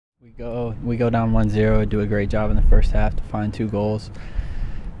We go down 1-0, do a great job in the first half to find 2 goals,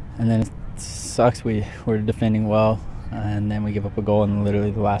 and then it sucks. We're defending well, and then we give up a goal in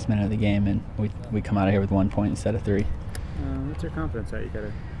literally the last minute of the game, and we come out of here with 1 point instead of 3. What's your confidence at? You got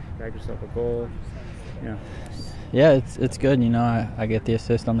to bag yourself a goal. Yeah, it's good. I get the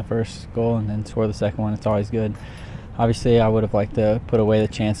assist on the first goal and then score the second one. It's always good. Obviously, I would have liked to put away the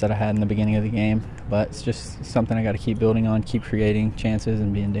chance that I had in the beginning of the game, but it's just something I got to keep building on, keep creating chances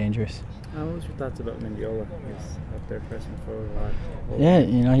and being dangerous. What was your thoughts about Mendiola? He's up there pressing forward a lot.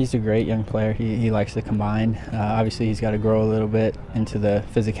 Yeah, he's a great young player. He likes to combine. Obviously, he's got to grow a little bit into the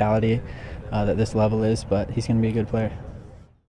physicality that this level is, but he's going to be a good player.